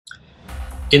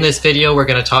In this video, we're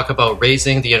going to talk about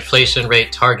raising the inflation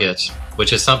rate target,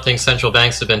 which is something central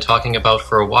banks have been talking about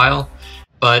for a while,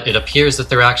 but it appears that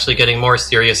they're actually getting more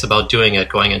serious about doing it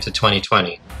going into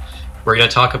 2020. We're going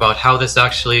to talk about how this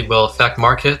actually will affect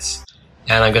markets,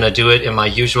 and I'm going to do it in my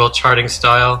usual charting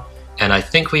style, and I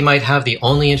think we might have the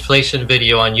only inflation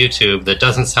video on YouTube that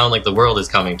doesn't sound like the world is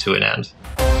coming to an end.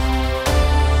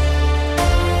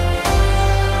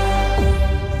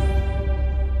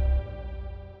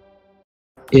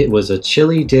 It was a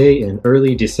chilly day in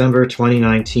early December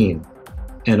 2019,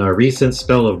 and our recent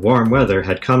spell of warm weather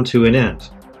had come to an end.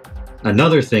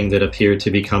 Another thing that appeared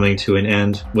to be coming to an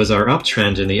end was our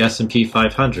uptrend in the S&P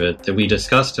 500 that we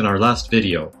discussed in our last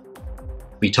video.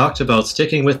 We talked about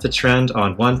sticking with the trend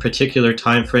on one particular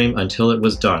time frame until it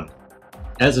was done.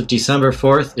 As of December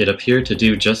 4th, it appeared to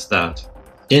do just that.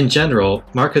 In general,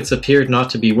 markets appeared not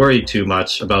to be worried too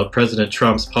much about President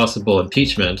Trump's possible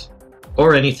impeachment,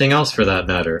 or anything else for that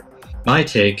matter. My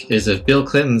take is if Bill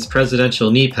Clinton's presidential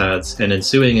knee pads and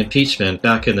ensuing impeachment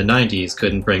back in the 90s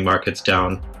couldn't bring markets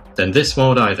down, then this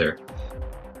won't either.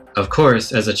 Of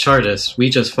course, as a chartist, we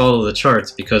just follow the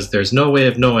charts because there's no way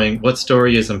of knowing what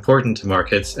story is important to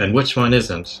markets and which one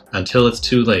isn't, until it's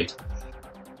too late.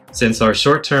 Since our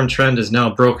short-term trend is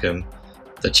now broken,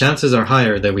 the chances are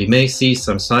higher that we may see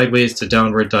some sideways to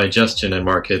downward digestion in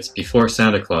markets before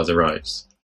Santa Claus arrives.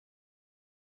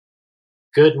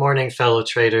 Good morning, fellow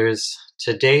traders.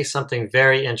 Today, something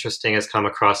very interesting has come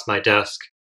across my desk,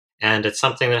 and it's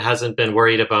something that hasn't been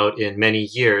worried about in many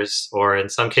years, or in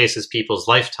some cases, people's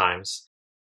lifetimes.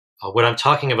 What I'm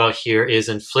talking about here is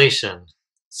inflation.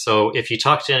 So if you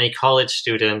talk to any college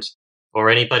student or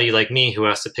anybody like me who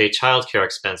has to pay childcare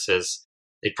expenses,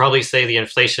 they'd probably say the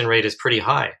inflation rate is pretty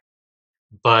high.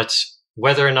 But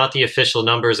whether or not the official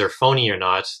numbers are phony or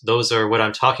not, those are what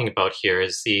I'm talking about here,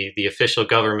 is the official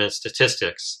government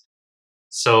statistics.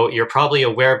 So you're probably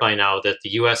aware by now that the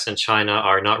US and China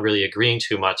are not really agreeing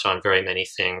too much on very many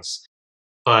things.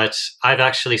 But I've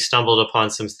actually stumbled upon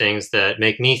some things that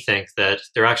make me think that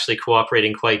they're actually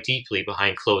cooperating quite deeply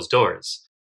behind closed doors.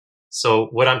 So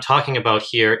what I'm talking about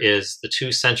here is the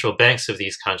two central banks of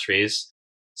these countries,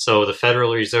 so the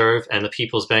Federal Reserve and the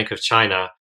People's Bank of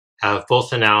China, have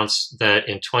both announced that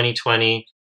in 2020,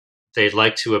 they'd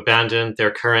like to abandon their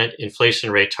current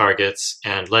inflation rate targets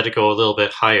and let it go a little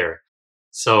bit higher.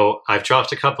 So I've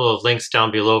dropped a couple of links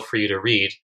down below for you to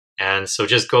read, and so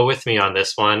just go with me on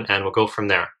this one and we'll go from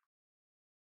there.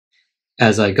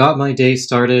 As I got my day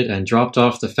started and dropped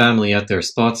off the family at their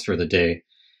spots for the day,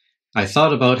 I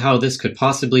thought about how this could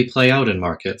possibly play out in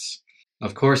markets.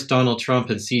 Of course, Donald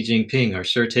Trump and Xi Jinping are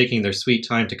sure taking their sweet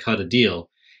time to cut a deal,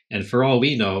 and for all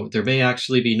we know, there may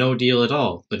actually be no deal at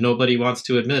all, but nobody wants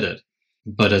to admit it.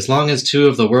 But as long as two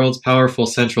of the world's powerful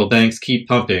central banks keep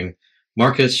pumping,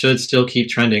 markets should still keep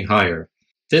trending higher.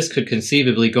 This could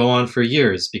conceivably go on for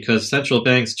years because central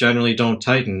banks generally don't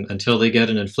tighten until they get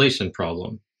an inflation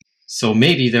problem. So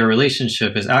maybe their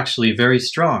relationship is actually very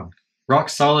strong, rock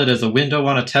solid as a window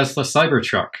on a Tesla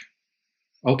Cybertruck.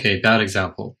 Okay, bad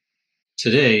example.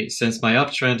 Today, since my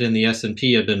uptrend in the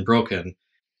S&P had been broken,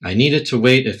 I needed to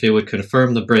wait if it would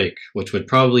confirm the break, which would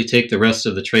probably take the rest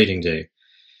of the trading day.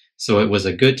 So it was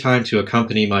a good time to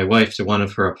accompany my wife to one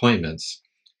of her appointments.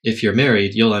 If you're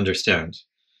married, you'll understand.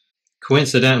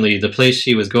 Coincidentally, the place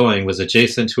she was going was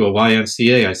adjacent to a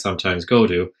YMCA I sometimes go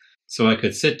to, so I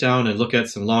could sit down and look at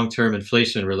some long-term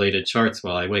inflation-related charts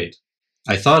while I wait.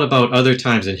 I thought about other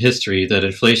times in history that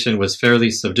inflation was fairly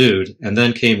subdued and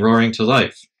then came roaring to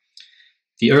life.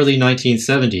 The early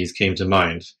 1970s came to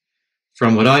mind.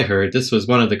 From what I heard, this was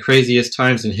one of the craziest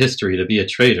times in history to be a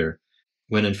trader.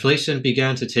 When inflation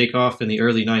began to take off in the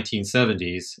early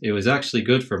 1970s, it was actually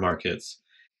good for markets.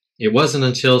 It wasn't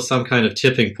until some kind of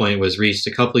tipping point was reached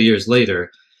a couple years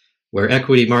later where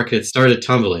equity markets started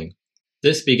tumbling.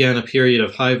 This began a period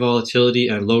of high volatility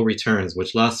and low returns,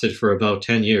 which lasted for about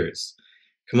 10 years.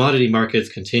 Commodity markets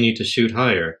continued to shoot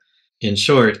higher. In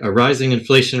short, a rising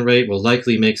inflation rate will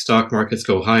likely make stock markets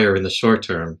go higher in the short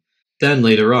term, then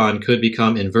later on could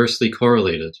become inversely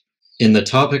correlated. In the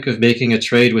topic of making a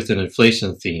trade with an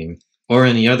inflation theme, or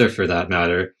any other for that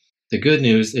matter, the good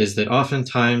news is that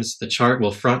oftentimes the chart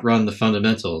will front-run the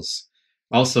fundamentals,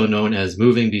 also known as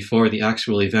moving before the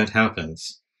actual event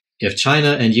happens. If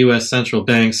China and US central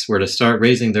banks were to start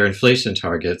raising their inflation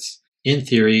targets, in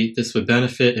theory, this would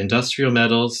benefit industrial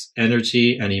metals,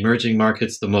 energy, and emerging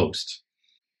markets the most.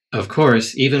 Of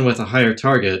course, even with a higher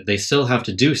target, they still have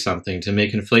to do something to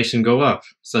make inflation go up,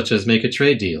 such as make a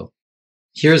trade deal.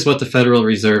 Here's what the Federal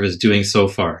Reserve is doing so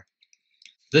far.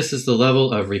 This is the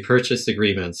level of repurchase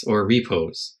agreements, or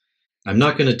repos. I'm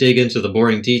not going to dig into the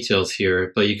boring details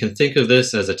here, but you can think of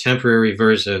this as a temporary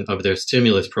version of their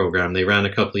stimulus program they ran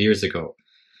a couple of years ago.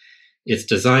 It's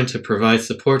designed to provide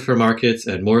support for markets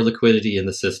and more liquidity in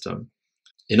the system.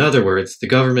 In other words, the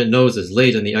government knows it's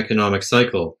late in the economic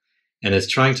cycle and is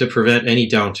trying to prevent any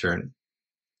downturn.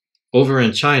 Over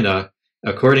in China,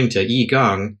 according to Yi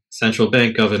Gang, central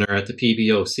bank governor at the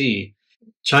PBOC,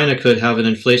 China could have an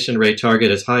inflation rate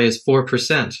target as high as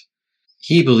 4%.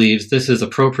 He believes this is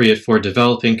appropriate for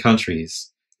developing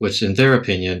countries, which in their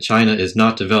opinion, China is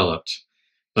not developed.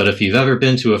 But if you've ever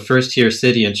been to a first-tier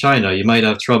city in China, you might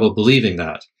have trouble believing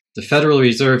that. The Federal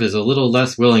Reserve is a little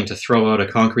less willing to throw out a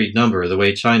concrete number the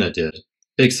way China did.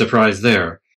 Big surprise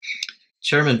there.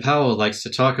 Chairman Powell likes to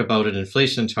talk about an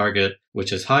inflation target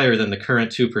which is higher than the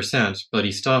current 2%, but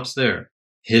he stops there.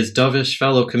 His dovish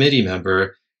fellow committee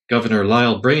member, Governor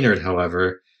Lyle Brainerd,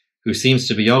 however, who seems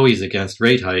to be always against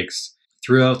rate hikes,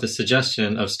 threw out the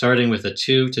suggestion of starting with a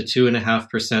 2 to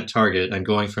 2.5% target and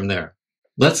going from there.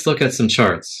 Let's look at some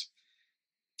charts.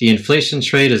 The inflation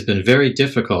trade has been very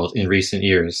difficult in recent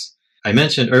years. I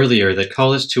mentioned earlier that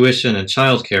college tuition and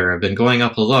childcare have been going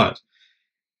up a lot.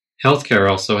 Healthcare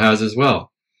also has as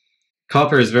well.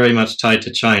 Copper is very much tied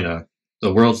to China,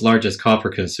 the world's largest copper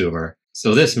consumer,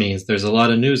 so this means there's a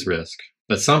lot of news risk.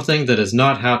 But something that has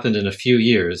not happened in a few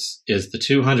years is the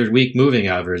 200-week moving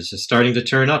average is starting to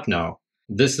turn up now.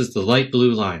 This is the light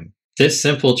blue line. This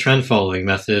simple trend following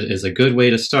method is a good way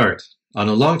to start. On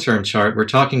a long-term chart, we're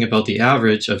talking about the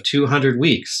average of 200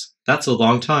 weeks. That's a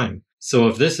long time. So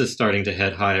if this is starting to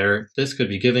head higher, this could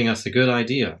be giving us a good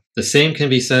idea. The same can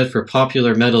be said for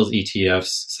popular metals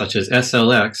ETFs such as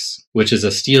SLX, which is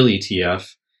a steel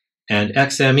ETF, and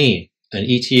XME, an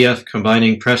ETF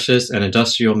combining precious and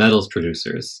industrial metals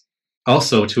producers.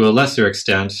 Also, to a lesser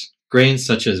extent, grains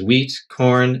such as wheat,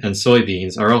 corn, and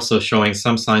soybeans are also showing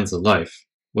some signs of life.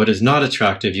 What is not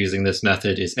attractive using this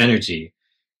method is energy.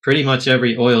 Pretty much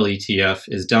every oil ETF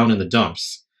is down in the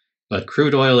dumps, but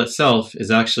crude oil itself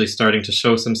is actually starting to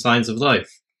show some signs of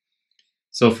life.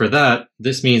 So for that,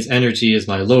 this means energy is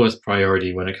my lowest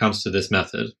priority when it comes to this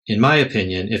method. In my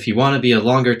opinion, if you want to be a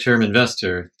longer-term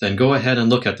investor, then go ahead and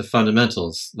look at the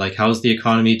fundamentals, like how's the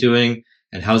economy doing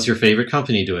and how's your favorite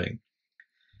company doing.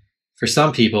 For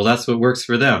some people, that's what works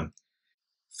for them.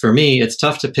 For me, it's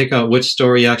tough to pick out which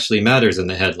story actually matters in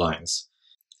the headlines.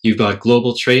 You've got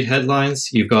global trade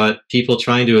headlines, you've got people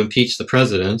trying to impeach the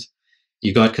president,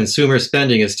 you've got consumer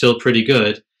spending is still pretty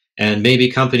good, and maybe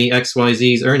company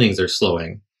XYZ's earnings are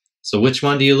slowing. So which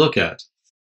one do you look at?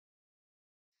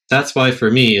 That's why for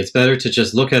me, it's better to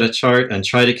just look at a chart and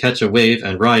try to catch a wave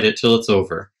and ride it till it's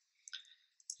over.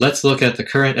 Let's look at the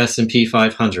current S&P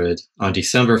 500 on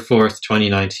December 4th,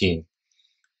 2019.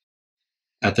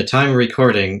 At the time of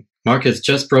recording, markets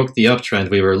just broke the uptrend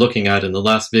we were looking at in the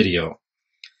last video.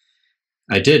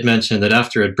 I did mention that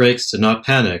after it breaks to not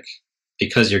panic,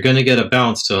 because you're going to get a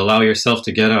bounce to allow yourself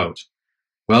to get out.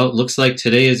 Well, it looks like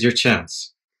today is your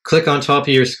chance. Click on top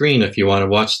of your screen if you want to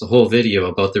watch the whole video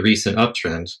about the recent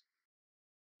uptrend.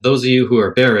 Those of you who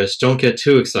are bearish, don't get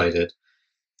too excited.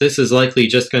 This is likely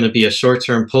just going to be a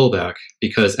short-term pullback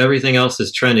because everything else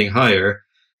is trending higher,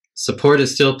 support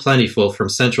is still plentiful from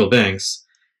central banks,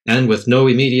 and with no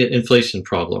immediate inflation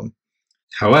problem.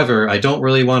 However, I don't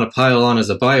really want to pile on as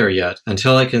a buyer yet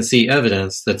until I can see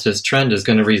evidence that this trend is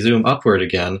going to resume upward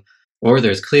again, or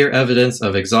there's clear evidence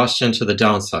of exhaustion to the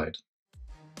downside.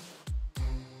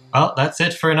 Well, that's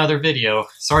it for another video.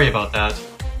 Sorry about that.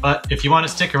 But if you want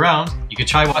to stick around, you could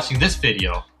try watching this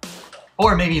video.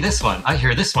 Or maybe this one. I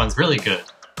hear this one's really good.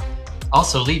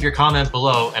 Also, leave your comment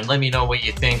below and let me know what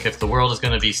you think if the world is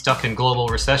going to be stuck in global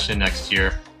recession next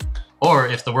year. Or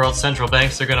if the world's central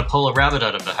banks are going to pull a rabbit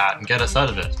out of the hat and get us out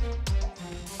of it.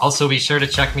 Also be sure to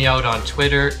check me out on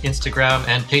Twitter, Instagram,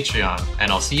 and Patreon,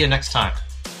 and I'll see you next time.